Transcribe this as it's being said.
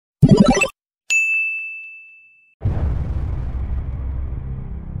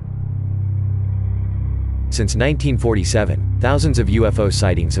Since 1947, thousands of UFO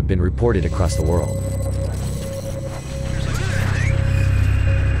sightings have been reported across the world.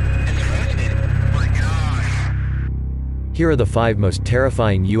 Here are the 5 most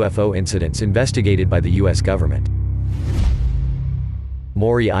terrifying UFO incidents investigated by the U.S. government.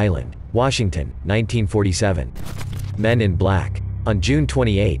 Maury Island, Washington, 1947. Men in Black. On June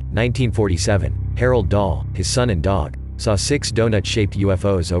 28, 1947, Harold Dahl, his son and dog, saw 6 donut-shaped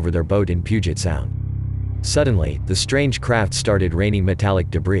UFOs over their boat in Puget Sound. Suddenly, the strange craft started raining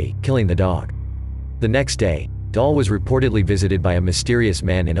metallic debris, killing the dog. The next day, Dahl was reportedly visited by a mysterious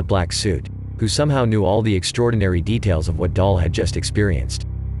man in a black suit, who somehow knew all the extraordinary details of what Dahl had just experienced.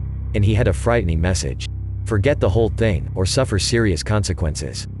 And he had a frightening message. Forget the whole thing, or suffer serious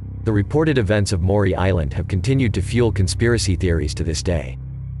consequences. The reported events of Maury Island have continued to fuel conspiracy theories to this day.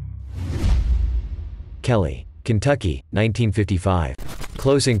 Kelly, Kentucky, 1955.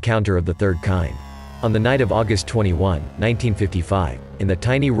 Close encounter of the third kind. On the night of August 21, 1955, in the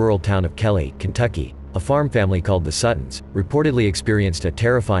tiny rural town of Kelly, Kentucky, a farm family called the Suttons reportedly experienced a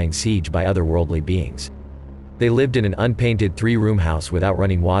terrifying siege by otherworldly beings. They lived in an unpainted 3-room house without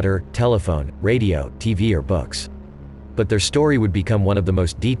running water, telephone, radio, TV or books. But their story would become one of the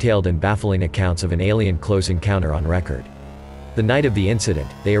most detailed and baffling accounts of an alien close encounter on record. The night of the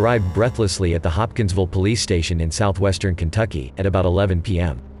incident, they arrived breathlessly at the Hopkinsville police station in southwestern Kentucky at about 11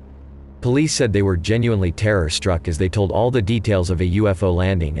 p.m. Police said they were genuinely terror-struck as they told all the details of a UFO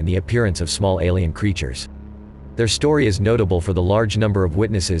landing and the appearance of small alien creatures. Their story is notable for the large number of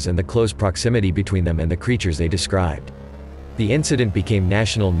witnesses and the close proximity between them and the creatures they described. The incident became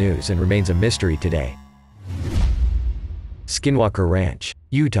national news and remains a mystery today. Skinwalker Ranch,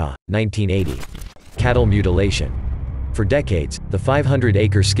 Utah, 1980. Cattle mutilation. For decades, the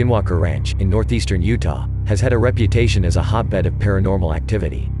 500-acre Skinwalker Ranch in northeastern Utah has had a reputation as a hotbed of paranormal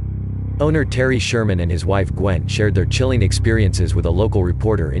activity. Owner Terry Sherman and his wife Gwen shared their chilling experiences with a local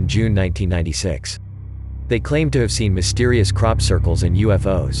reporter in June 1996. They claimed to have seen mysterious crop circles and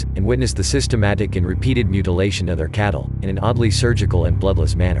UFOs, and witnessed the systematic and repeated mutilation of their cattle, in an oddly surgical and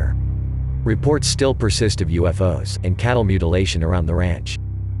bloodless manner. Reports still persist of UFOs and cattle mutilation around the ranch.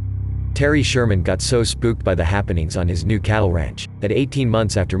 Terry Sherman got so spooked by the happenings on his new cattle ranch, that 18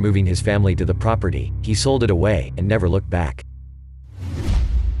 months after moving his family to the property, he sold it away and never looked back.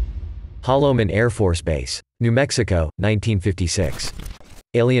 Holloman Air Force Base, New Mexico, 1956.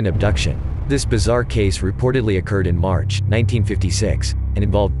 Alien abduction. This bizarre case reportedly occurred in March 1956, and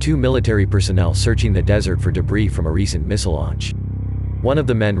involved 2 military personnel searching the desert for debris from a recent missile launch. One of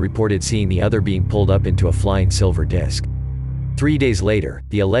the men reported seeing the other being pulled up into a flying silver disc. 3 days later,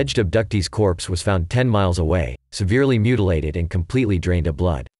 the alleged abductee's corpse was found 10 miles away, severely mutilated and completely drained of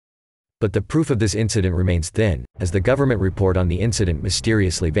blood. But the proof of this incident remains thin, as the government report on the incident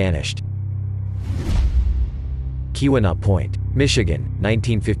mysteriously vanished. Keweenaw Point, Michigan,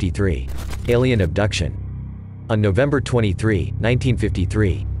 1953. Alien abduction. On November 23,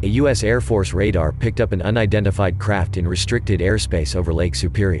 1953, a U.S. Air Force radar picked up an unidentified craft in restricted airspace over Lake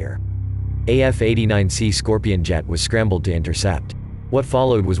Superior. A F-89C Scorpion jet was scrambled to intercept. What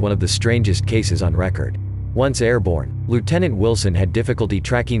followed was one of the strangest cases on record. Once airborne, Lieutenant Wilson had difficulty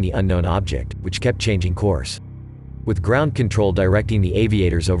tracking the unknown object, which kept changing course. With ground control directing the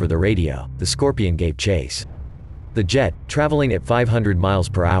aviators over the radio, the Scorpion gave chase. The jet, traveling at 500 miles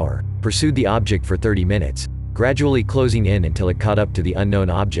per hour, pursued the object for 30 minutes, gradually closing in until it caught up to the unknown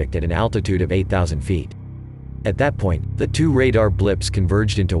object at an altitude of 8,000 feet. At that point, the 2 radar blips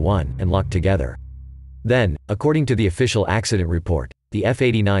converged into one and locked together. Then, according to the official accident report, the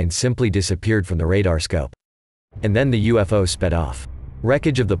F-89 simply disappeared from the radar scope. And then the UFO sped off.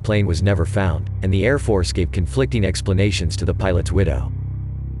 Wreckage of the plane was never found, and the Air Force gave conflicting explanations to the pilot's widow.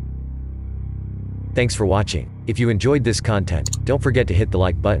 Thanks for watching. If you enjoyed this content, don't forget to hit the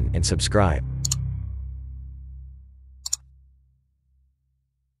like button and subscribe.